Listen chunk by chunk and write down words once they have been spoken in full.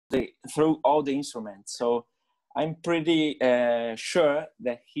through all the instruments. So I'm pretty sure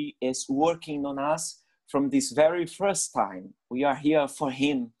that he is working on us from this very first time. We are here for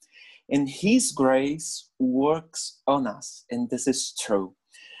him, and his grace works on us, and this is true.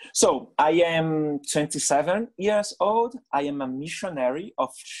 So I am 27 years old. I am a missionary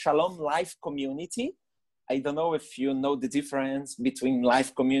of Shalom Life Community. I don't know if you know the difference between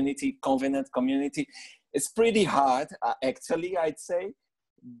life community, covenant community. It's pretty hard, actually, I'd say.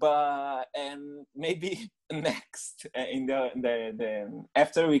 But maybe next in the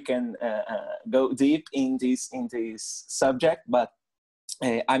after we can go deep in this subject. But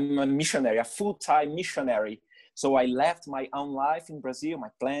I'm a missionary, a full-time missionary. So I left my own life in Brazil, my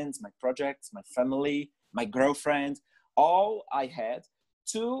plans, my projects, my family, my girlfriend, all I had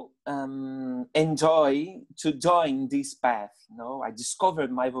to join this path. You know, I discovered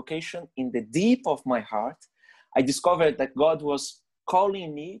my vocation in the deep of my heart. I discovered that God was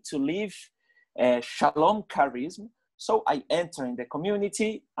calling me to live Shalom charism. So I enter in the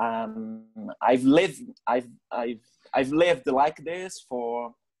community. I've lived like this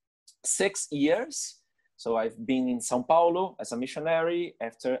for 6 years. So I've been in São Paulo as a missionary,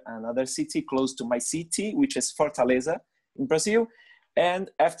 after another city close to my city, which is Fortaleza in Brazil. And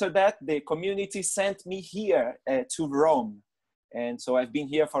after that, the community sent me here to Rome. And so I've been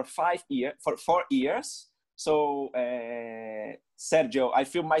here for 4 years. So Sergio, I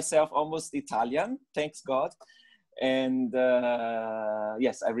feel myself almost Italian, thanks God. And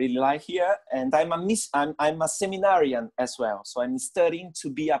yes, I really like here. And I'm a seminarian as well. So I'm studying to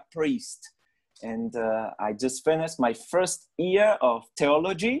be a priest. And I just finished my first year of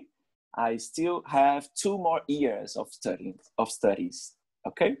theology. I still have 2 more years of studies.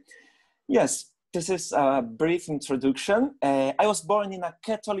 Okay. Yes, this is a brief introduction. I was born in a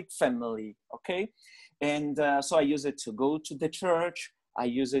Catholic family. Okay. And so I use it to go to the church. I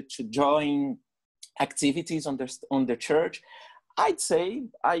use it to join activities on the church. I'd say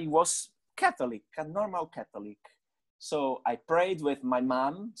I was Catholic, a normal Catholic. So I prayed with my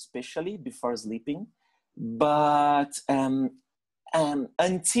mom, especially before sleeping. But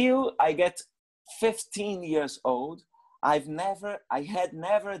until I get 15 years old, I had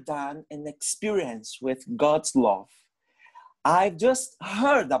never done an experience with God's love. I've just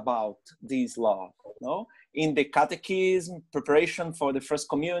heard about this love, you know, in the catechism, preparation for the first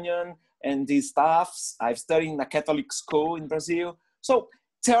communion, and these stuffs. I've studied in a Catholic school in Brazil. So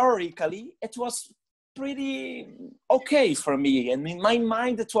theoretically, it was pretty okay for me. And in my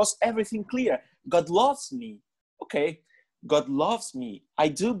mind, it was everything clear. God loves me. Okay, God loves me. I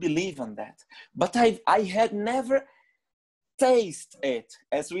do believe in that. But I had never tasted it.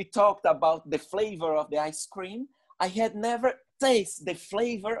 As we talked about the flavor of the ice cream, I had never tasted the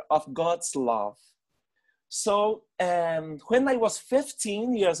flavor of God's love. So when I was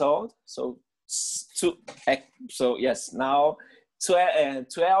 15 years old, yes, now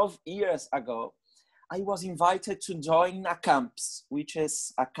 12 years ago, I was invited to join a camps, which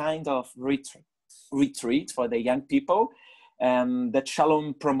is a kind of retreat for the young people that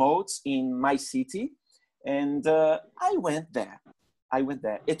Shalom promotes in my city. And I went there.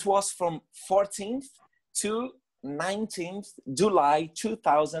 It was from 14th to 19th July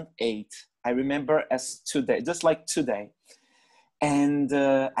 2008. I remember as today, just like today. And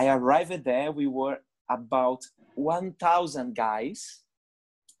I arrived there. We were about 1,000 guys.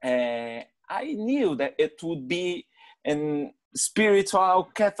 I knew that it would be a spiritual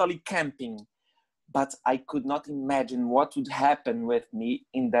Catholic camping, but I could not imagine what would happen with me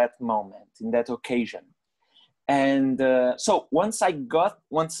in that moment, in that occasion. And so once I got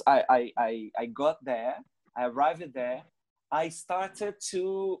there, I arrived there, I started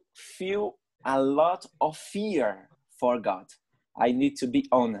to feel a lot of fear for God. I need to be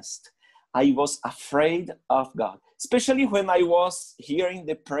honest. I was afraid of God, especially when I was hearing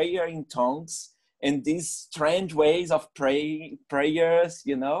the prayer in tongues and these strange ways of prayers,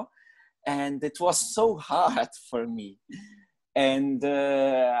 you know, and it was so hard for me. And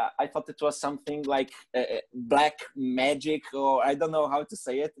I thought it was something like black magic, or I don't know how to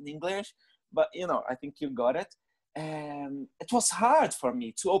say it in English, but you know, I think you got it. And it was hard for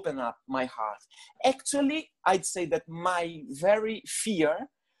me to open up my heart. Actually, I'd say that my very fear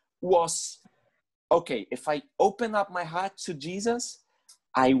was, okay, if I open up my heart to Jesus,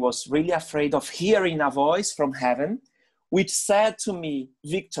 I was really afraid of hearing a voice from heaven, which said to me,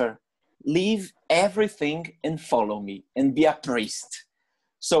 Victor, leave everything and follow me and be a priest.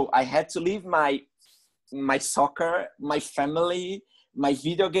 So I had to leave my soccer, my family, my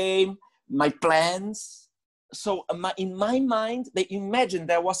video game, my plans. So in my mind, the image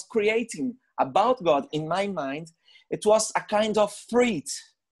that I was creating about God in my mind, it was a kind of threat,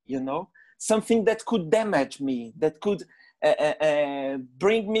 something that could damage me, that could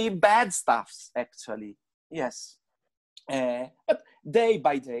bring me bad stuffs, actually. Yes. But day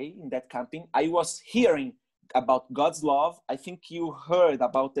by day in that camping, I was hearing about God's love. I think you heard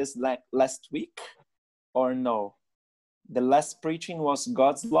about this last week, or no? The last preaching was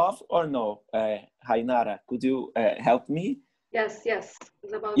God's love, or no? Hainara, could you help me? Yes.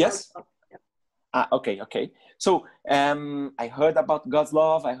 It's about yes? God's love. Yeah. Okay. So I heard about God's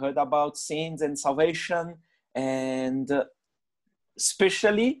love. I heard about sins and salvation. And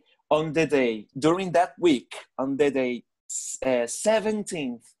especially on the day, during that week, on the day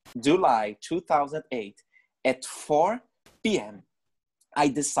 17th July 2008 at 4 p.m., I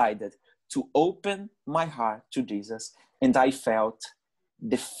decided to open my heart to Jesus, and I felt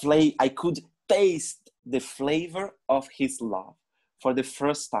I could taste the flavor of his love for the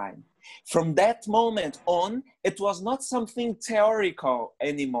first time. From that moment on, it was not something theoretical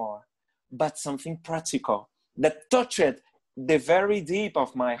anymore, but something practical that touched the very deep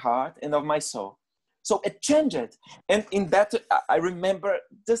of my heart and of my soul. So it changed. And in that, I remember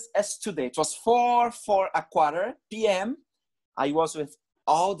this as today. It was 4:15 p.m. I was with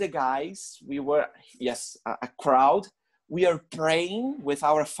all the guys. We were, a crowd. We are praying with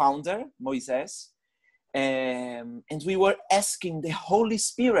our founder, Moises. And we were asking the Holy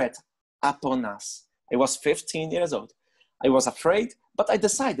Spirit upon us. I was 15 years old. I was afraid, but I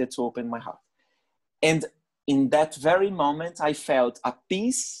decided to open my heart. And in that very moment, I felt a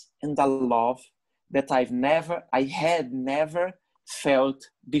peace and a love that I had never felt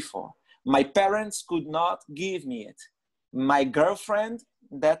before. My parents could not give me it. My girlfriend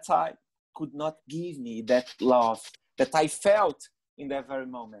that time could not give me that love that I felt in that very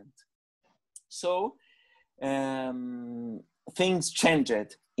moment. So things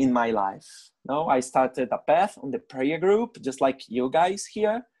changed in my life. No, I started a path on the prayer group, just like you guys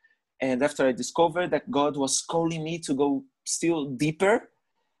here. And after I discovered that God was calling me to go still deeper,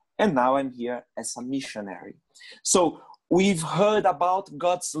 and now I'm here as a missionary. So we've heard about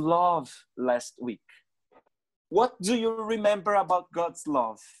God's love last week. What do you remember about God's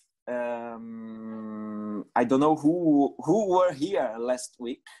love? I don't know who were here last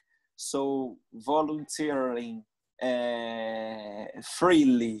week. So volunteering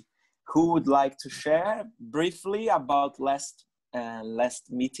freely, who would like to share briefly about last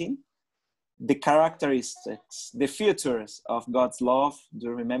meeting? The characteristics, the features of God's love, do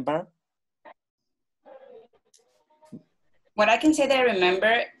you remember? What I can say that I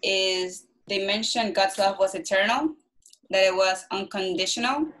remember is they mentioned God's love was eternal, that it was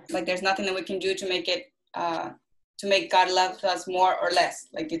unconditional, like there's nothing that we can do to make it, to make God love us more or less.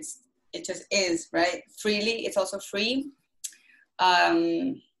 Like it just is, right? Freely, it's also free.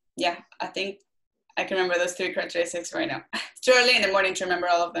 Yeah, I think I can remember those three characteristics right now. It's too early in the morning to remember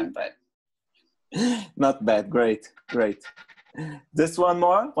all of them, but. Not bad, great. Just one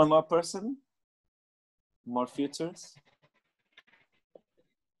more person? More features?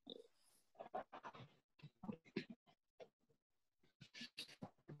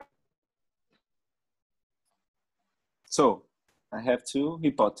 So, I have two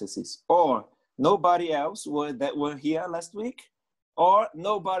hypotheses. Or nobody else that were here last week, or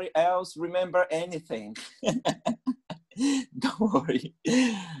nobody else remember anything. Don't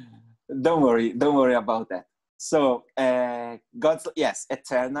worry about that. So God's, yes,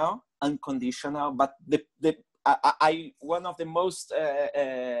 eternal, unconditional, but I one of the most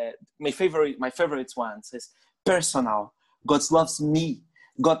my favorite ones is personal. God loves me.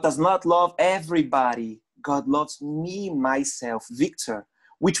 God does not love everybody. God loves me, myself, Victor,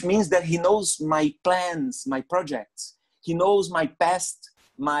 which means that he knows my plans, my projects. He knows my past,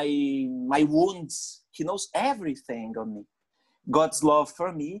 my wounds. He knows everything on me. God's love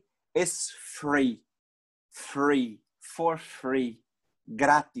for me is free, for free,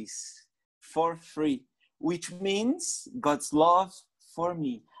 gratis, for free, which means God's love for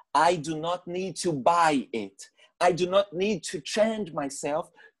me. I do not need to buy it. I do not need to change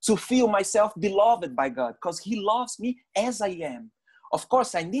myself to feel myself beloved by God, because he loves me as I am. Of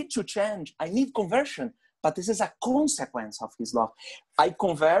course, I need to change. I need conversion, but this is a consequence of his love. I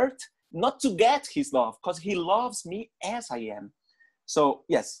convert not to get his love, because he loves me as I am. So,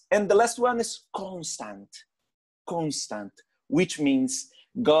 yes. And the last one is constant, which means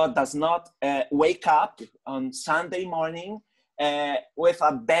God does not wake up on Sunday morning with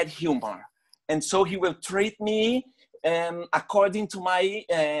a bad humor. And so he will treat me according to my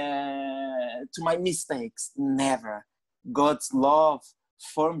mistakes. Never. God's love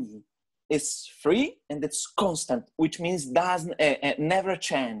for me is free and it's constant, which means doesn't never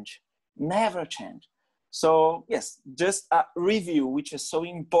change. So yes, just a review, which is so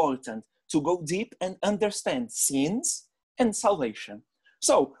important to go deep and understand sins and salvation.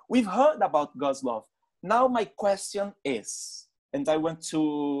 So we've heard about God's love. Now my question is, and I want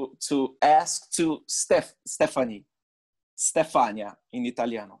to ask to Stefania in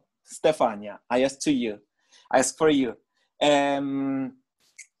Italiano. Stefania, I ask for you.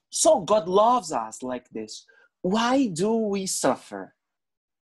 So God loves us like this. Why do we suffer?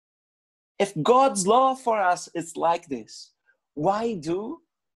 If God's love for us is like this, why do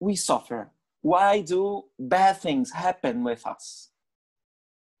we suffer? Why do bad things happen with us?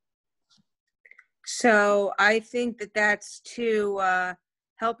 So I think that that's to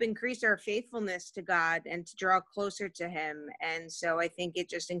help increase our faithfulness to God and to draw closer to Him. And so I think it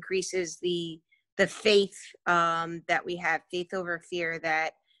just increases the faith that we have, faith over fear,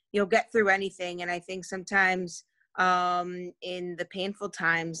 that you'll get through anything. And I think sometimes in the painful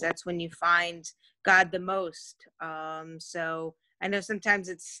times, that's when you find God the most. So I know sometimes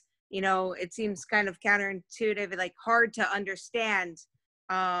it's, it seems kind of counterintuitive, like hard to understand.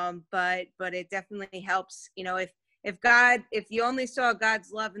 But it definitely helps, if you only saw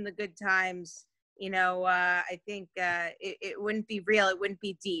God's love in the good times, I think it wouldn't be real, it wouldn't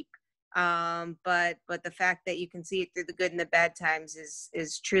be deep. But the fact that you can see it through the good and the bad times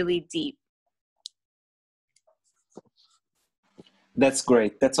is truly deep. That's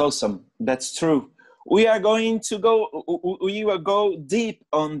great. That's awesome. That's true. We will go deep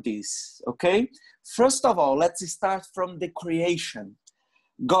on this, okay? First of all, let's start from the creation.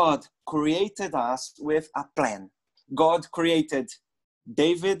 God created us with a plan. God created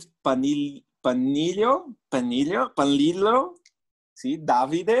David Panilio, see,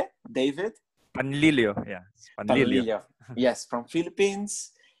 David. Panlilio, yeah. Panlilio. Yes, from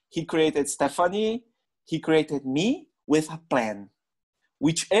Philippines. He created Stephanie. He created me with a plan,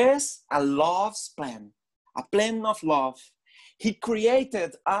 which is a love's plan, a plan of love. He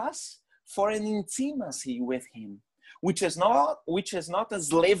created us for an intimacy with Him, which is not a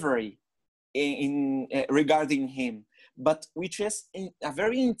slavery regarding Him, but which is a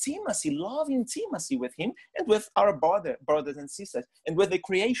very love intimacy with Him and with our brothers and sisters and with the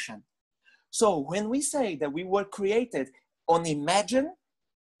creation. So when we say that we were created on imagine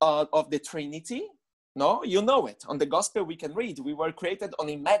of the Trinity, no, you know it. On the Gospel we can read, we were created on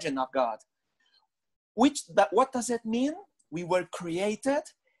imagine of God. What does it mean? We were created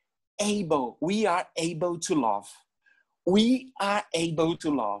we are able to love. We are able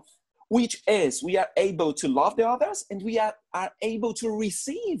to love, which is we are able to love the others and we are able to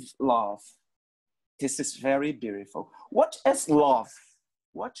receive love. This is very beautiful. What is love?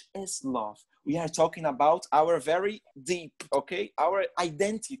 What is love? We are talking about our very deep, okay, our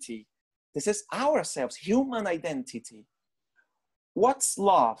identity. This is ourselves, human identity. What's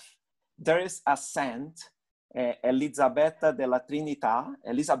love? There is a saint, Elisabetta della Trinità,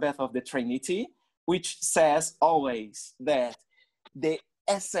 Elizabeth of the Trinity, which says always that the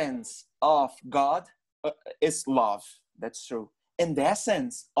essence of God is love. That's true. And the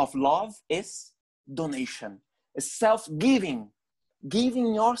essence of love is donation, is self-giving,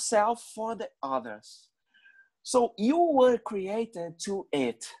 giving yourself for the others. So you were created to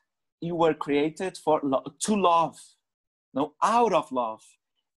it. You were created to love, no, out of love.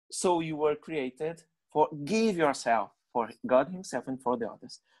 So you were created for give yourself for God Himself and for the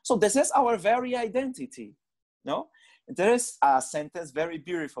others. So this is our very identity, no? There is a sentence very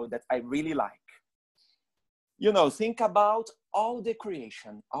beautiful that I really like. Think about all the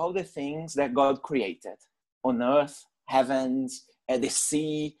creation, all the things that God created on earth, heavens, the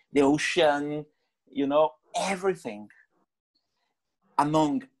sea, the ocean, everything.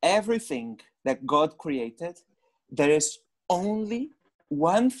 Among everything that God created, there is only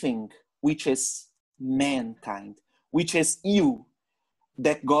one thing, which is mankind, which is you,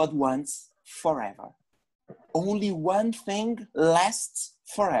 that God wants forever. Only one thing lasts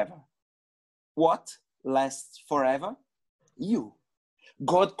forever. What lasts forever? You.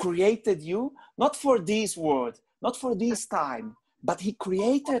 God created you not for this world, not for this time, but He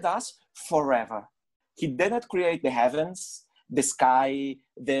created us forever. He didn't create the heavens, the sky,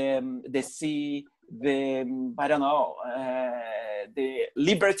 the sea, the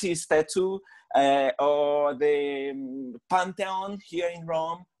Liberty statue, or the Pantheon here in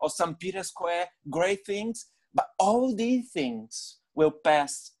Rome, or St. Peter's Square, great things, but all these things will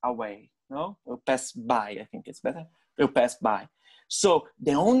pass away, no? Will pass by, I think it's better, will pass by. So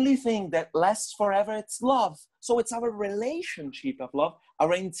the only thing that lasts forever, it's love. So it's our relationship of love,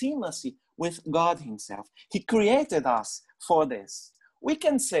 our intimacy with God Himself. He created us for this. We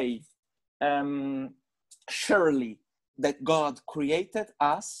can say, surely, that God created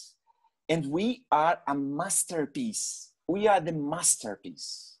us And we are a masterpiece. We are the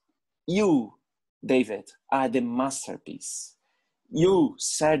masterpiece. You, David, are the masterpiece. You,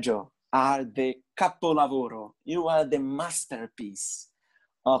 Sergio, are the capolavoro. You are the masterpiece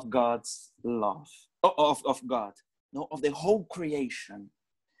of God's love, of God, no, of the whole creation.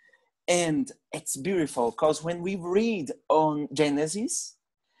 And it's beautiful because when we read on Genesis,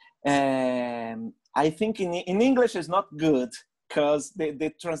 I think in English is not good because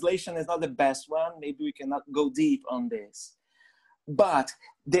the translation is not the best one. Maybe we cannot go deep on this. But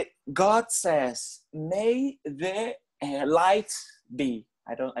God says, may the light be.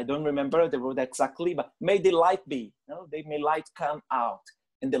 I don't remember the word exactly, but may the light be. No, may light come out,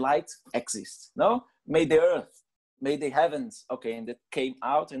 and the light exists. No, may the earth, may the heavens. Okay, and it came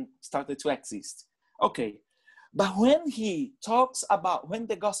out and started to exist. Okay, but when the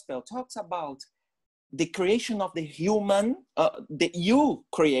gospel talks about the creation of the human, your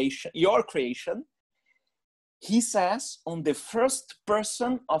creation, he says on the first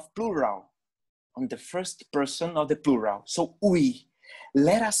person of plural, on the first person of the plural. So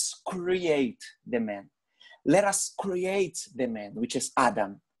let us create the man. Let us create the man, which is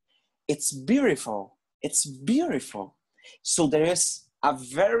Adam. It's beautiful. It's beautiful. So there is a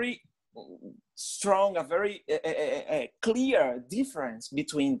very strong, a very clear difference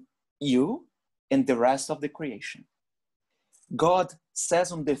between you and the rest of the creation. God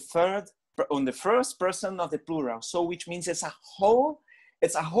says on the first person of the plural, so which means it's a whole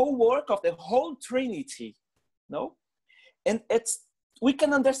work of the whole Trinity, no? And we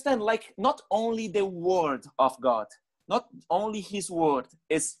can understand, like, not only the word of God, not only his word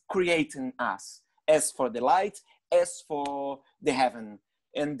is creating us, as for the light, as for the heaven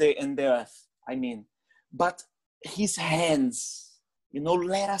and the earth, I mean, but his hands,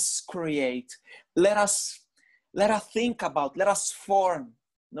 let us create, let us think about, let us form,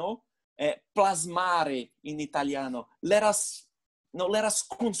 no? Plasmare in Italiano. Let us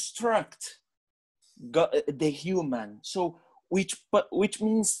construct the human. So which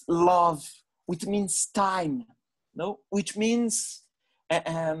means love, which means time, no? Which means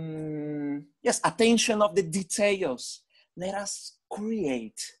attention of the details. Let us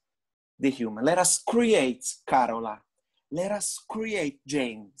create the human. Let us create Carola. Let us create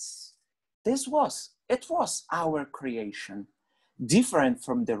James. It was our creation, different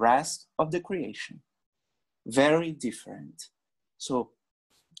from the rest of the creation, very different. So,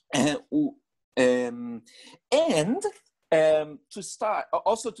 to start,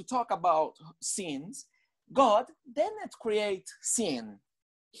 also to talk about sins, God didn't create sin.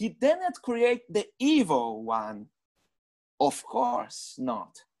 He didn't create the evil one. Of course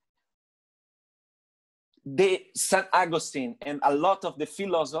not. St. Augustine and a lot of the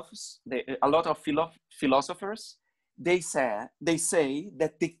philosophers, they say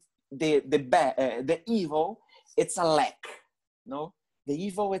that the evil, it's a lack. No, the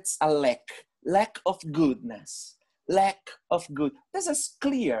evil, it's a lack of goodness, lack of good. This is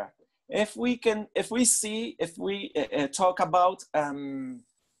clear. If we talk about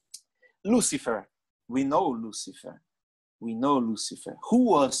Lucifer, we know Lucifer. Who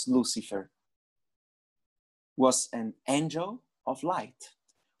was Lucifer? Was an angel of light,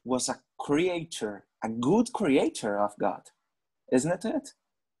 was a creator, a good creator of God, isn't it?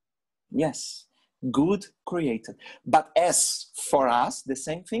 Yes, good creator. But as for us, the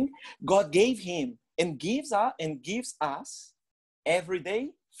same thing, God gave him and gives us every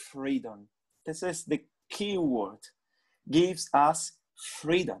day freedom. This is the key word. Gives us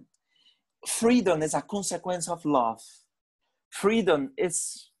freedom. Freedom is a consequence of love. Freedom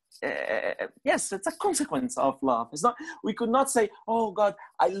is it's a consequence of love. It's not. We could not say, "Oh God,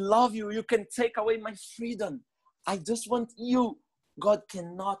 I love you. You can take away my freedom. I just want you." God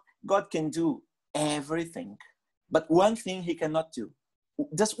cannot. God can do everything, but one thing He cannot do.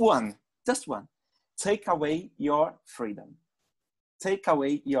 Just one. Take away your freedom. Take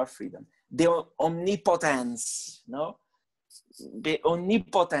away your freedom. The omnipotence, no, the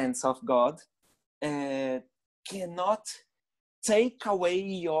omnipotence of God cannot take away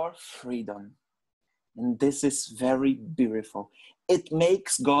your freedom. And this is very beautiful. It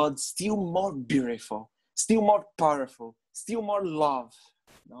makes God still more beautiful, still more powerful, still more love.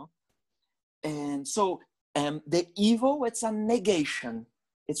 No? And so the evil, it's a negation.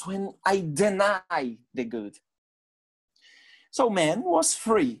 It's when I deny the good. So man was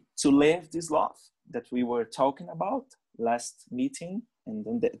free to live this love that we were talking about last meeting and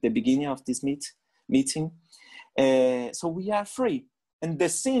then the beginning of this meeting. So we are free. And the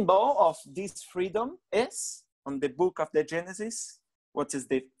symbol of this freedom is, on the book of the Genesis, what is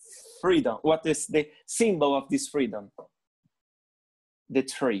the freedom? What is the symbol of this freedom? The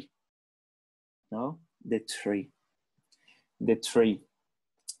tree. No, the tree. The tree.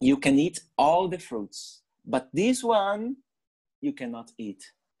 You can eat all the fruits, but this one you cannot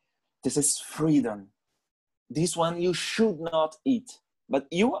eat. This is freedom. This one you should not eat, but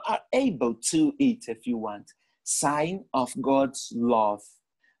you are able to eat if you want. Sign of God's love,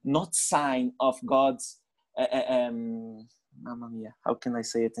 not sign of God's, mamma mia, how can I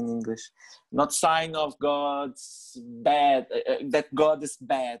say it in English? Not sign of God's bad, that God is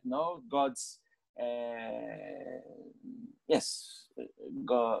bad, no? God's, yes,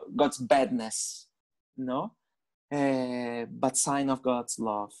 God's badness, no? But sign of God's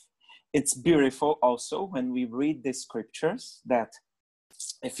love. It's beautiful also when we read the scriptures that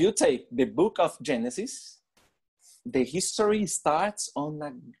if you take the book of Genesis, the history starts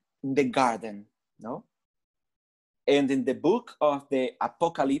in the garden, no? And in the book of the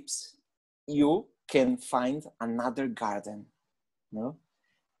Apocalypse, you can find another garden, no?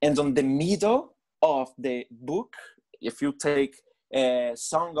 And on the middle of the book, if you take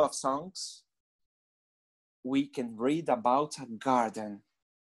Song of Songs, we can read about a garden.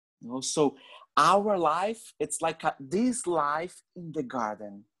 You know? So our life, it's like this life in the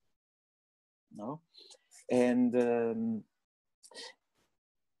garden. No? And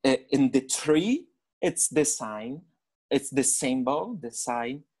in the tree, it's the sign, it's the symbol, the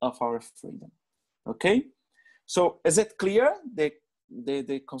sign of our freedom. Okay? So is it clear?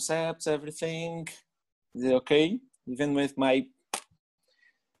 The concepts, everything? Is it okay? Even with my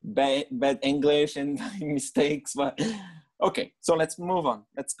bad English and mistakes, but okay, so let's move on.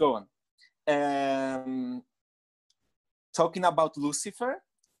 Let's go on. Talking about Lucifer,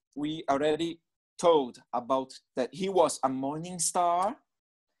 we already told about that he was a morning star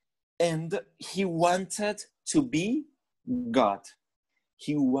and he wanted to be God.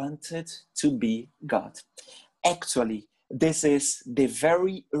 He wanted to be God. Actually, this is the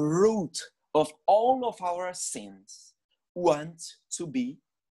very root of all of our sins. Want to be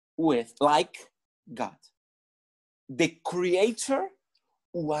like God. The creator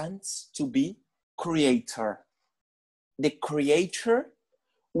wants to be creator. The creator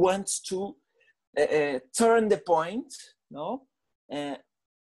wants to turn the point, no?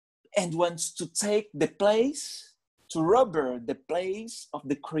 And wants to take the place, to rubber the place of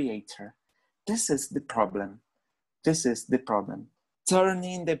the creator. This is the problem. This is the problem.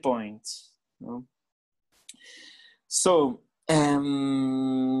 Turning the point. No? So,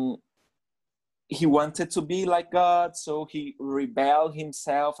 he wanted to be like God, so he rebelled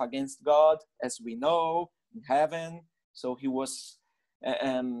himself against God, as we know, in heaven. So he was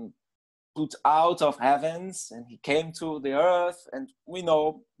put out of heavens and he came to the earth, and we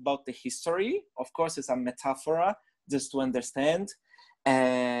know about the history. Of course, it's a metaphor just to understand.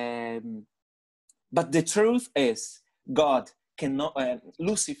 But the truth is,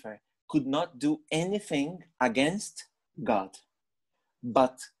 Lucifer could not do anything against God.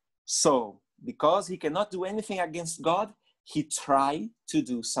 But so, because he cannot do anything against God, he tried to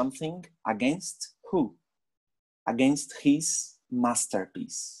do something against who? Against his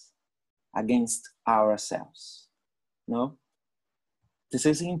masterpiece, against ourselves. No? This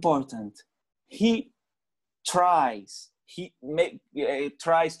is important. He tries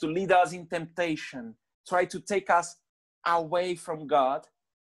to lead us in temptation, try to take us away from God,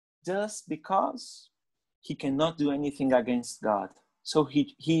 just because he cannot do anything against God. So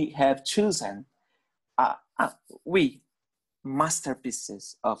he have chosen we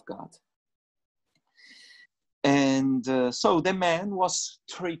masterpieces of God. And so the man was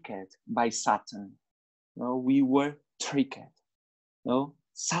tricked by Satan. No, we were tricked. No,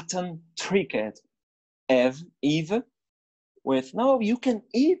 Satan tricked Eve with, no, you can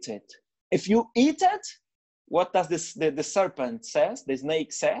eat it. If you eat it, what does the serpent says, the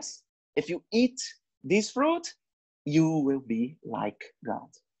snake says? If you eat this fruit, you will be like God.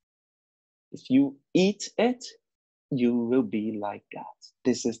 If you eat it, you will be like God.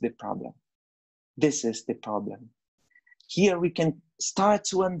 This is the problem. This is the problem. Here we can start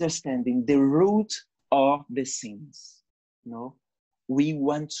to understanding the root of the sins. No, we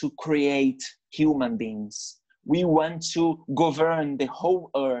want to create human beings. We want to govern the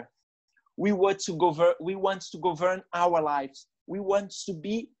whole earth. We want to govern our lives. We want to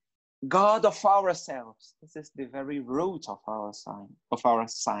be God of ourselves. This is the very root of our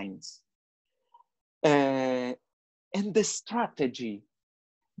signs. And the strategy,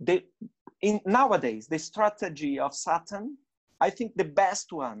 nowadays, the strategy of Satan, I think the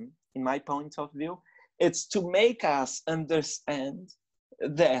best one, in my point of view, it's to make us understand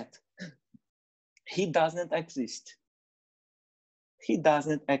that he doesn't exist. He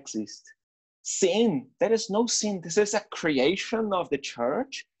doesn't exist. Sin, there is no sin. This is a creation of the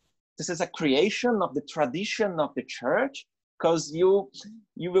church. this is a creation of the tradition of the church, because you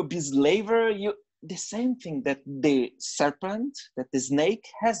will be slaver. The same thing that the serpent, that the snake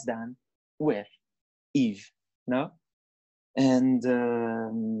has done with Eve, no? And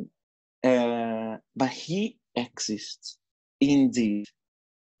but he exists indeed,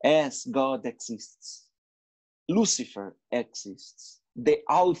 as God exists. Lucifer exists, the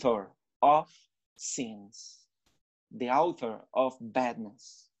author of sins, the author of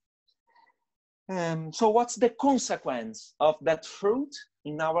badness. So what's the consequence of that fruit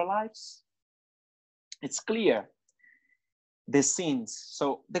in our lives? It's clear. The sins.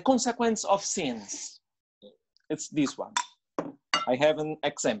 So the consequence of sins, it's this one. I have an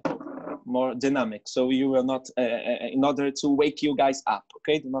example, more dynamic, so you will not, in order to wake you guys up,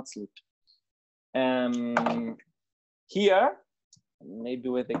 okay? Do not sleep. Here, maybe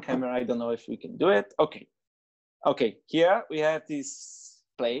with the camera, I don't know if we can do it. Okay, here we have this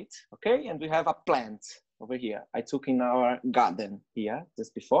plate, okay? And we have a plant over here. I took in our garden here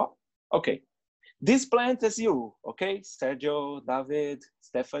just before. Okay, this plant is you, okay? Sergio, David,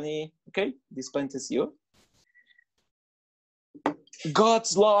 Stephanie, okay? This plant is you.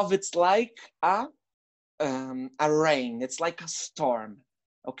 God's love, it's like a rain, it's like a storm,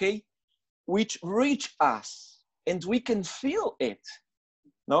 okay? Which reach us, and we can feel it,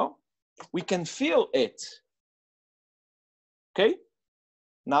 no? We can feel it, okay?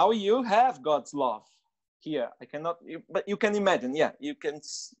 Now you have God's love here. I cannot, but you can imagine, yeah, you can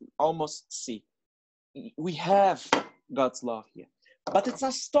almost see. We have God's love here. But it's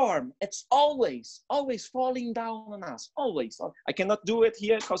a storm. It's always falling down on us, always. I cannot do it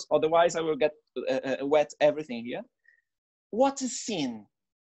here because otherwise I will get wet everything here. What is sin?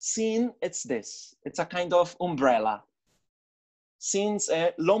 Sin, it's this. It's a kind of umbrella. Sin's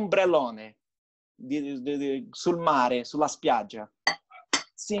l'ombrellone sul mare, sulla spiaggia.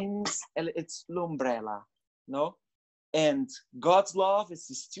 Sin's, it's l'umbrella, no? And God's love is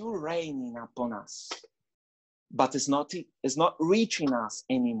still raining upon us. But it's not reaching us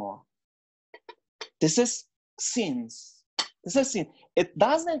anymore. This is sins. This is sin. It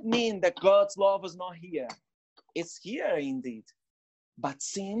doesn't mean that God's love is not here. It's here indeed. But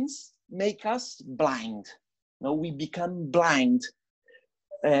sins make us blind. No, we become blind.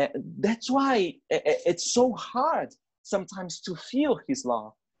 That's why it's so hard sometimes to feel his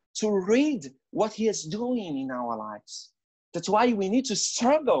love, to read what he is doing in our lives. That's why we need to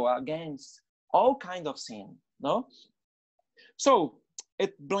struggle against all kinds of sin. No, so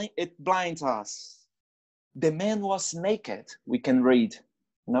it blinds us. The man was naked. We can read.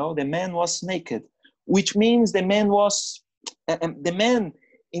 No, the man was naked, which means the man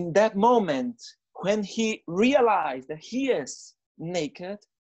in that moment when he realized that he is naked,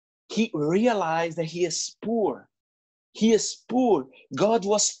 he realized that he is poor. He is poor. God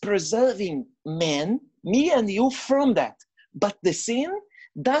was preserving man, me and you, from that, but the sin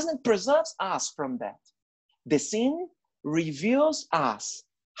doesn't preserve us from that. The sin reveals us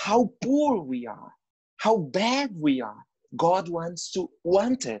how poor we are, how bad we are. God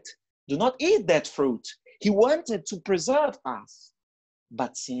wanted. Do not eat that fruit. He wanted to preserve us.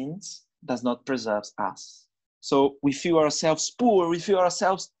 But sins does not preserve us. So we feel ourselves poor, we feel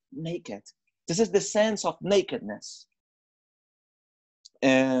ourselves naked. This is the sense of nakedness.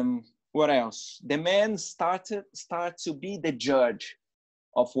 What else? The man start to be the judge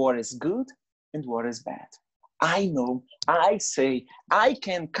of what is good and what is bad. I know, I say, I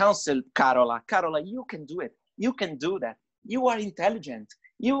can counsel Carola. Carola, you can do it. You can do that. You are intelligent.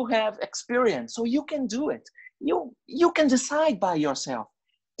 You have experience, so you can do it. You can decide by yourself.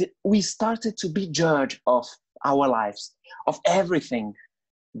 We started to be judge of our lives, of everything.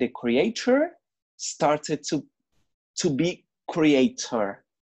 The creator started to be creator.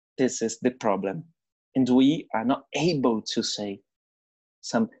 This is the problem. And we are not able to say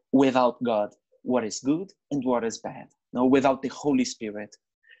without God what is good and what is bad. No, without the Holy Spirit.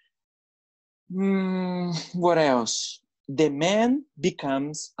 What else? The man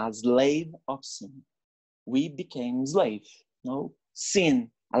becomes a slave of sin. We became slave. No,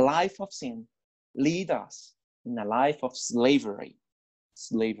 sin, a life of sin, lead us in a life of slavery.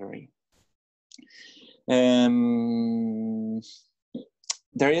 Slavery.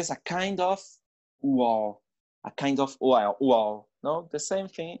 There is a kind of wall, no, the same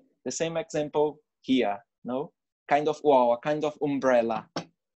thing, the same example here, no, kind of wall, a kind of umbrella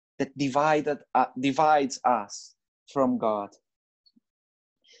that divides us from God.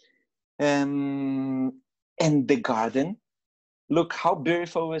 And the garden, look how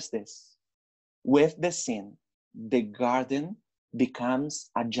beautiful is this. With the sin, the garden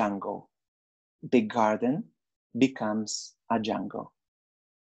becomes a jungle. The garden becomes a jungle.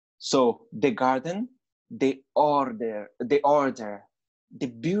 So the garden, the order, the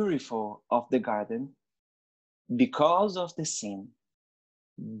beautiful of the garden, because of the sin,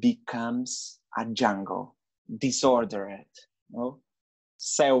 becomes a jungle, disordered, no?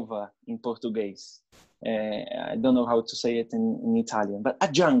 Selva in Portuguese. I don't know how to say it in Italian, but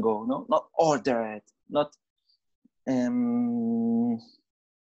a jungle, no? Not ordered, not. You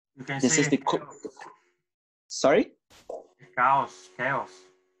can This say is the. chaos. Sorry? Chaos.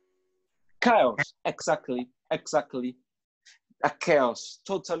 Chaos, exactly. A chaos,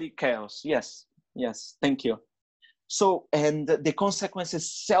 totally chaos. Yes, thank you. So, and the consequence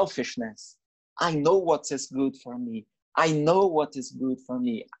is selfishness. I know what is good for me. I know what is good for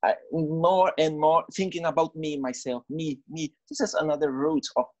me. More and more thinking about me, myself, me. This is another root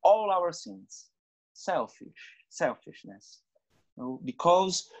of all our sins. Selfishness.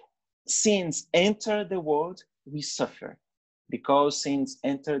 Because sins enter the world, we suffer. Because sins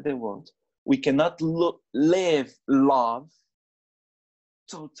enter the world, we cannot live love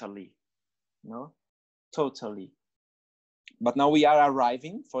totally. Totally. But now we are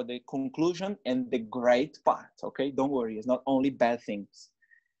arriving for the conclusion and the great part, okay? Don't worry, it's not only bad things.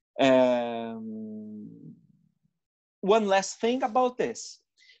 One last thing about this.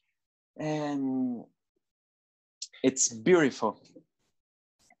 It's beautiful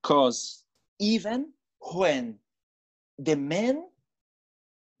because even when the man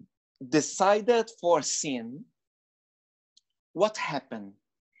decided for sin, what happened?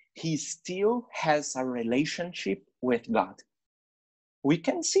 He still has a relationship with God. We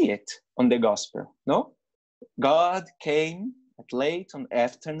can see it on the gospel, no? God came at late on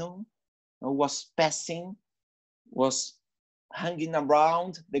afternoon, was passing, was hanging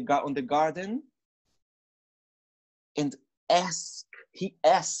around on the garden, and he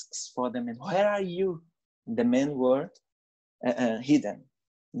asks for the man, where are you? The men were hidden,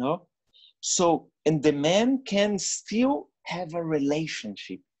 no? So, and the man can still have a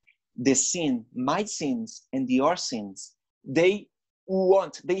relationship. The sin, my sins and your sins, they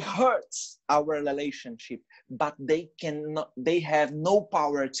hurt our relationship, but they have no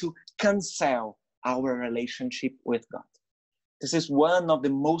power to cancel our relationship with God. This is one of the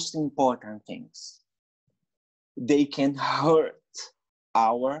most important things. They can hurt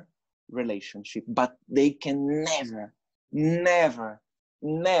our relationship, but they can never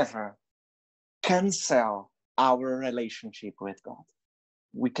cancel our relationship with God.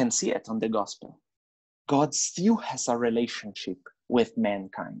 We can see it on the gospel. God still has a relationship with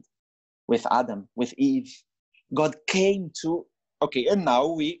mankind, with Adam, with Eve. God came to, okay, and now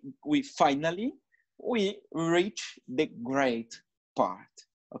we finally reach the great part,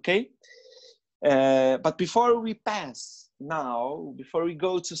 okay? But before we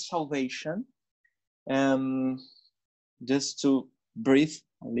go to salvation, just to breathe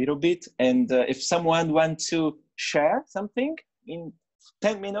a little bit, and if someone wants to share something in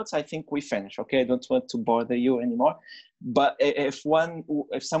 10 minutes, I think we finish, okay? I don't want to bother you anymore. But if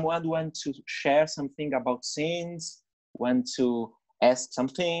someone wants to share something about sins, want to ask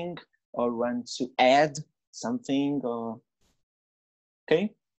something, or want to add something, or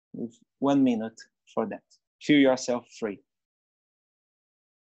okay? 1 minute for that. Feel yourself free.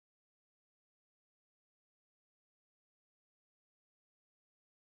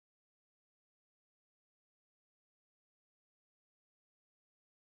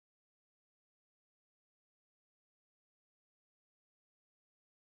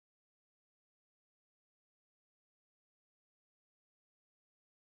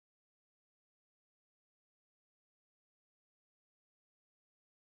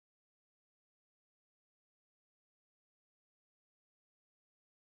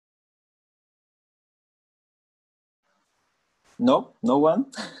 No one?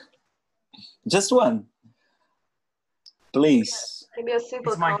 Just one. Please. Maybe a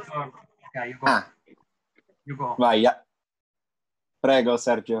simple It's my comment. turn. Yeah, you go. You go. Vai, yeah. Prego,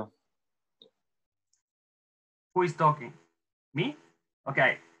 Sergio. Who is talking? Me?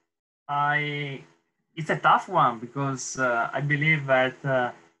 Okay. It's a tough one because I believe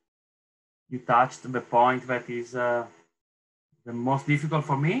that you touched the point that is the most difficult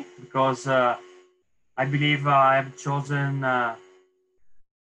for me, because I believe I have chosen now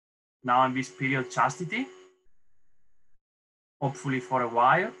in this period chastity, hopefully for a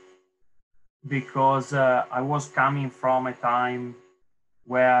while, because I was coming from a time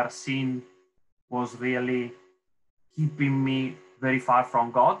where sin was really keeping me very far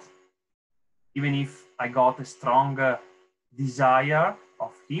from God, even if I got a strong desire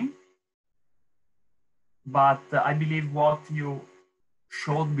of Him. But I believe what you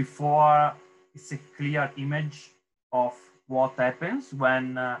showed before is a clear image of what happens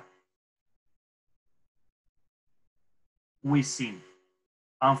when we sin.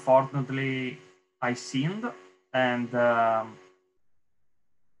 Unfortunately, I sinned, and I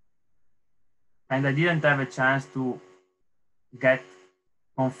didn't have a chance to get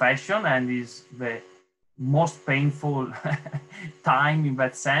confession, and is the most painful time in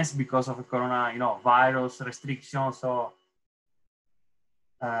that sense because of the corona, virus restrictions. So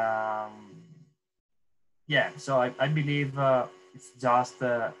so I believe it's just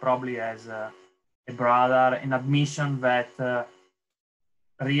probably as a brother, an admission that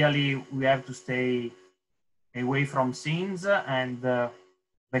really we have to stay away from sins, and the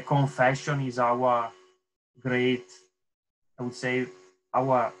confession is our great, I would say,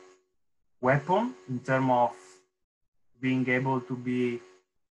 our weapon in terms of being able to be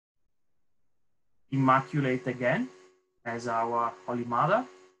immaculate again as our Holy Mother.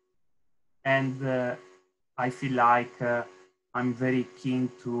 And I feel like I'm very keen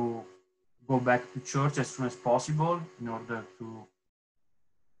to go back to church as soon as possible in order to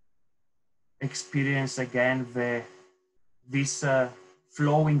experience again this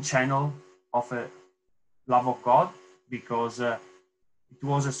flowing channel of a love of God, because it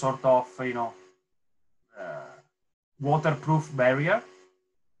was a sort of waterproof barrier.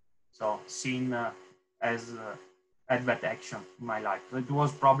 So sin as that action in my life. So it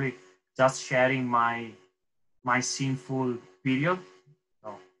was probably just sharing my sinful period.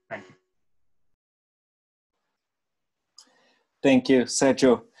 So thank you. Thank you,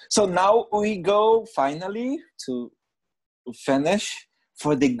 Sergio. So now we go finally to finish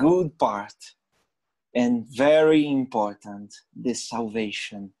for the good part, and very important, the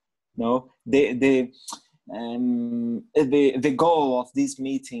salvation. No, the goal of this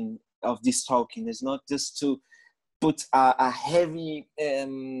meeting, of this talking, is not just to put a heavy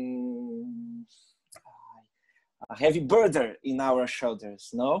burden in our shoulders,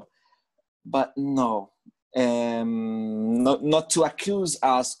 no, but no. Not to accuse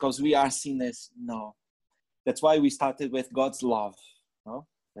us because we are sinners. No, that's why we started with God's love. No,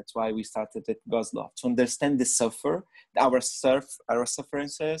 that's why we started with God's love, to understand the our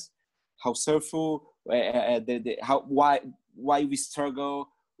sufferances, how sorrowful, why we struggle,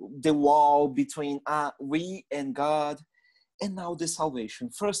 the wall between we and God, and now the salvation.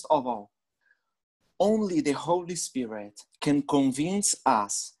 First of all, only the Holy Spirit can convince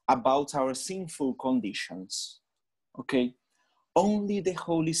us about our sinful conditions. Okay? Only the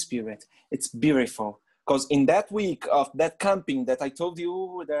Holy Spirit. It's beautiful. Because in that week of that camping that I told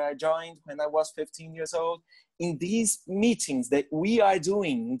you that I joined when I was 15 years old, in these meetings that we are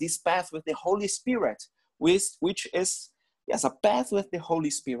doing, this path with the Holy Spirit, which is, yes, a path with the Holy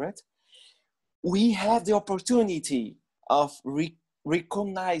Spirit, we have the opportunity of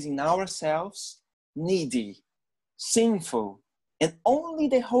recognizing ourselves needy, sinful, and only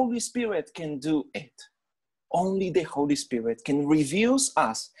the Holy Spirit can do it. Only the Holy Spirit can reveal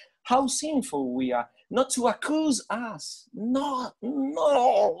us how sinful we are, not to accuse us, no,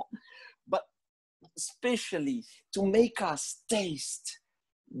 but especially to make us taste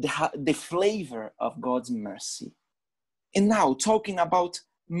the flavor of God's mercy. And now, talking about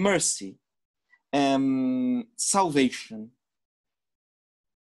mercy, salvation,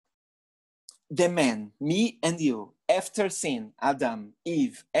 the man, me and you, after sin, Adam,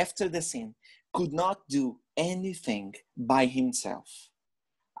 Eve, after the sin, could not do anything by himself.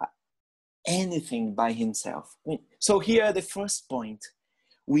 Anything by himself. So here, the first point,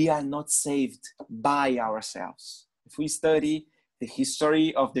 we are not saved by ourselves. If we study the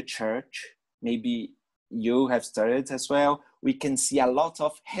history of the church, maybe you have studied as well, we can see a lot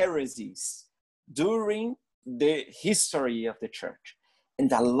of heresies during the history of the church. And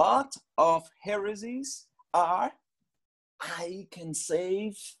a lot of heresies are, I can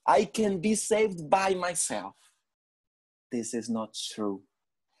be saved by myself. This is not true.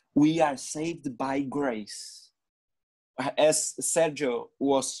 We are saved by grace. As Sergio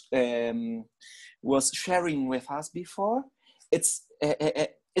was sharing with us before, it's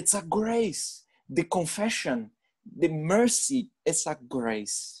a grace. The confession, the mercy is a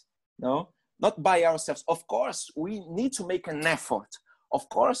grace. No, not by ourselves. Of course, we need to make an effort. Of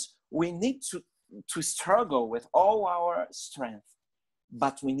course, we need to struggle with all our strength,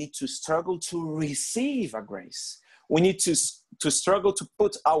 but we need to struggle to receive a grace. We need to struggle to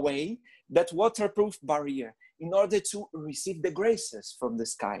put away that waterproof barrier in order to receive the graces from the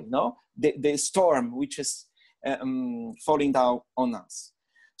sky, no? The storm which is falling down on us.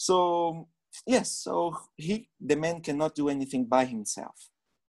 So, yes, the man cannot do anything by himself.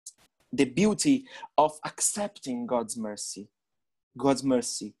 The beauty of accepting God's mercy.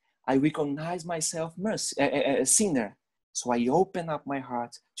 I recognize myself a sinner. So I open up my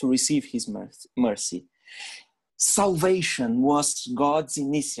heart to receive his mercy. Salvation was God's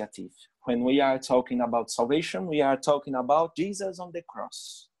initiative. When we are talking about salvation, we are talking about Jesus on the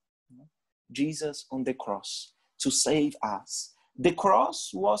cross. Jesus on the cross to save us. The cross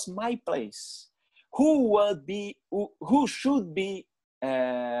was my place. Who should be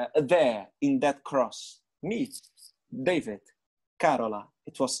there in that cross? Me, David, Carola.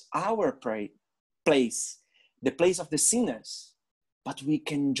 It was our place, the place of the sinners. But we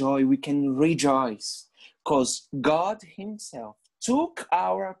can rejoice, because God himself took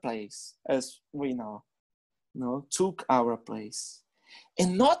our place, as we know, took our place.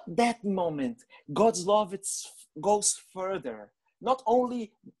 And not that moment, God's love goes further. Not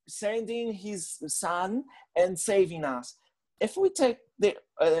only sending his son and saving us. If we take the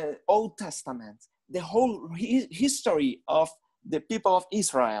Old Testament, the whole history of the people of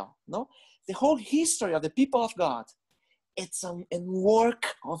Israel, the whole history of the people of God, it's a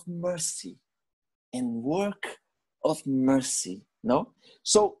work of mercy. And work of mercy,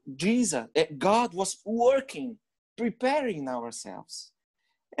 So God was working, preparing ourselves.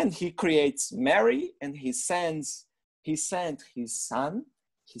 And he creates Mary, and he sent his son,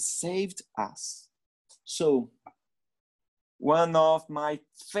 he saved us. So, one of my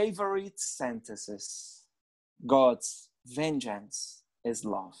favorite sentences, God's vengeance is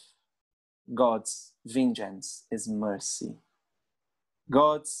love. God's vengeance is mercy.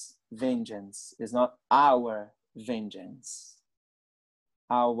 God's vengeance is not our vengeance,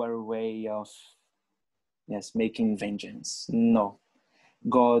 our way of making vengeance. No.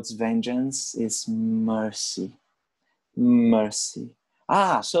 God's vengeance is mercy. Mercy.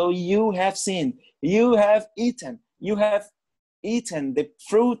 So you have sinned. You have eaten the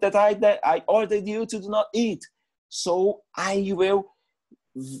fruit that I ordered you to do not eat. So I will.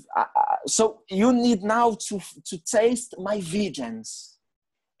 So you need now to taste my vengeance.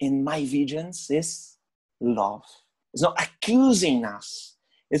 And my vengeance is love. It's not accusing us.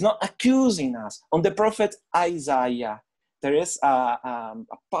 It's not accusing us. On the prophet Isaiah, there is a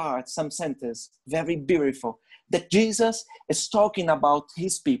part, some sentence, very beautiful, that Jesus is talking about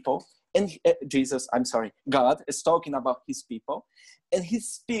his people, and God is talking about his people, and he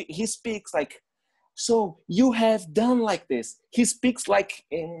speaks like, so you have done like this. He speaks like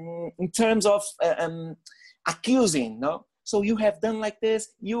in terms of accusing, no? So you have done like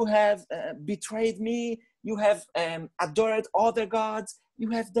this, you have betrayed me, you have adored other gods,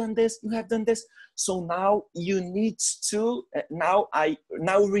 you have done this, you have done this. So now you need to, now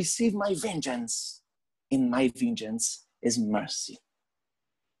receive my vengeance. And my vengeance is mercy.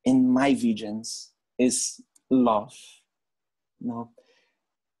 And my vengeance is love. No,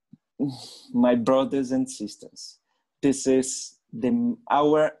 my brothers and sisters, this is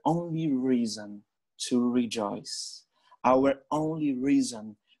our only reason to rejoice. Our only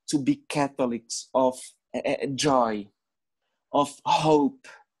reason to be Catholics of joy, of hope,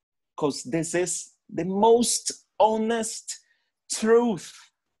 because this is the most honest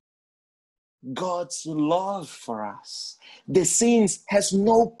truth. God's love for us. The sins has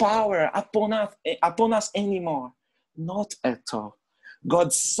no power upon us anymore. Not at all.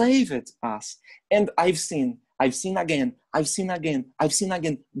 God saved us. And I've seen again.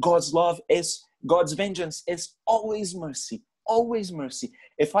 God's vengeance is always mercy. Always mercy.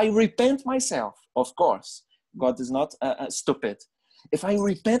 If I repent myself, of course, God is not stupid. If I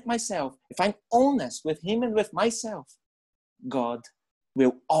repent myself, if I'm honest with him and with myself, God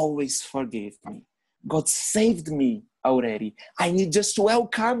will always forgive me. God saved me already. I need just to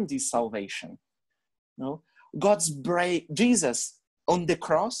welcome this salvation. No? Jesus on the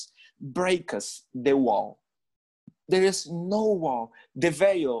cross breaks the wall. There is no wall. The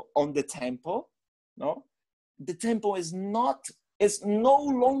veil on the temple, no? The temple is no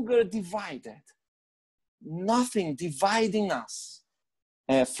longer divided. Nothing dividing us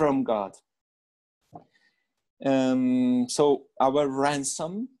from God. So our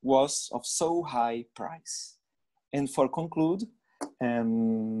ransom was of so high price. And for conclude,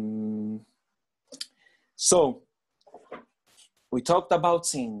 so we talked about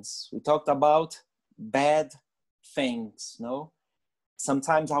sins. We talked about bad things, no?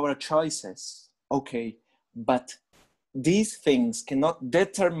 Sometimes our choices, okay, but these things cannot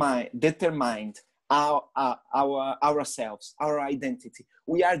determine ourselves, our identity.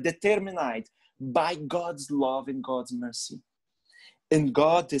 We are determined by God's love and God's mercy. And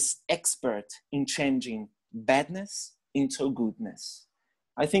God is expert in changing badness into goodness.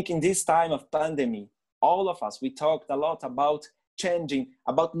 I think in this time of pandemic, all of us, we talked a lot about changing,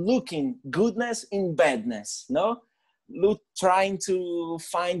 about looking goodness in badness, no? Trying to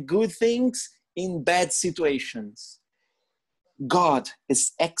find good things in bad situations. God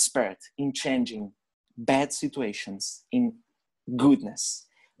is expert in changing bad situations in goodness.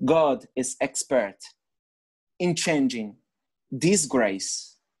 God is expert in changing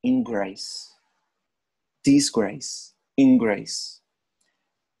disgrace in grace. Disgrace in grace.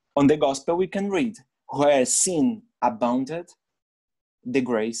 On the gospel we can read, where sin abounded, the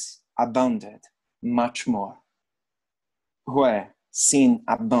grace abounded much more. Where sin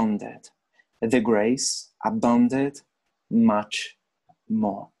abounded, the grace abounded much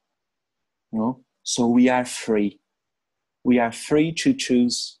more. No? So we are free. We are free to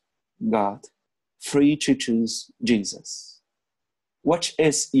choose God, free to choose Jesus. What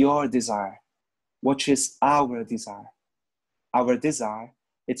is your desire? What is our desire? Our desire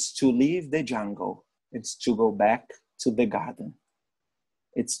is to leave the jungle. It's to go back to the garden.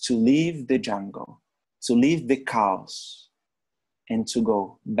 It's to leave the jungle, to leave the chaos, and to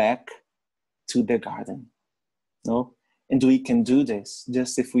go back to the garden. No? And we can do this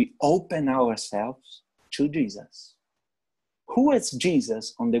just if we open ourselves to Jesus. Who is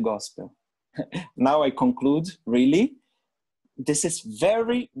Jesus on the gospel? Now I conclude, really. This is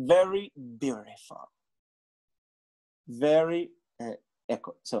very, very beautiful. Very,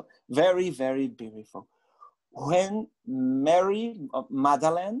 very, very beautiful. When Mary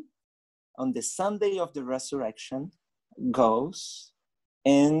Magdalene, on the Sunday of the resurrection, goes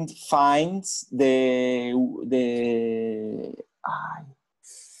and finds the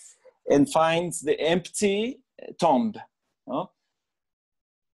empty tomb. No?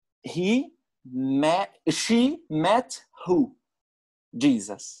 She met who?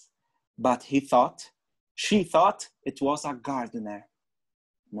 Jesus. But she thought it was a gardener.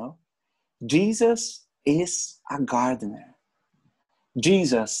 No? Jesus is a gardener.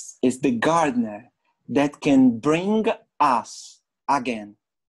 Jesus is the gardener that can bring us again,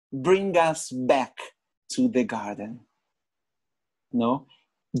 bring us back to the garden. No?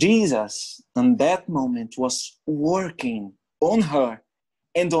 Jesus, in that moment, was working on her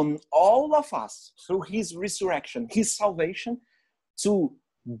and on all of us through his resurrection, his salvation, to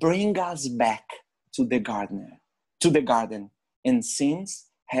bring us back to the garden, and sins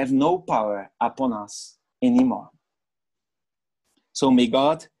have no power upon us anymore. So may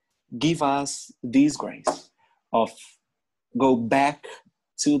God give us this grace of go back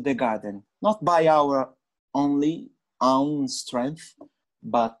to the garden, not by our only own strength,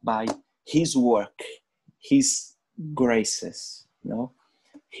 but by his work, his graces,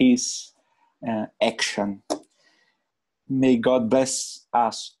 his action. May God bless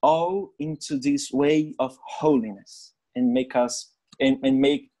us all into this way of holiness and make us and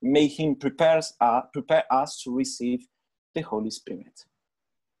may him prepare us to receive the Holy Spirit.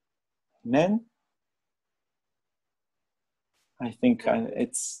 Amen. I think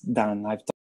it's done. I've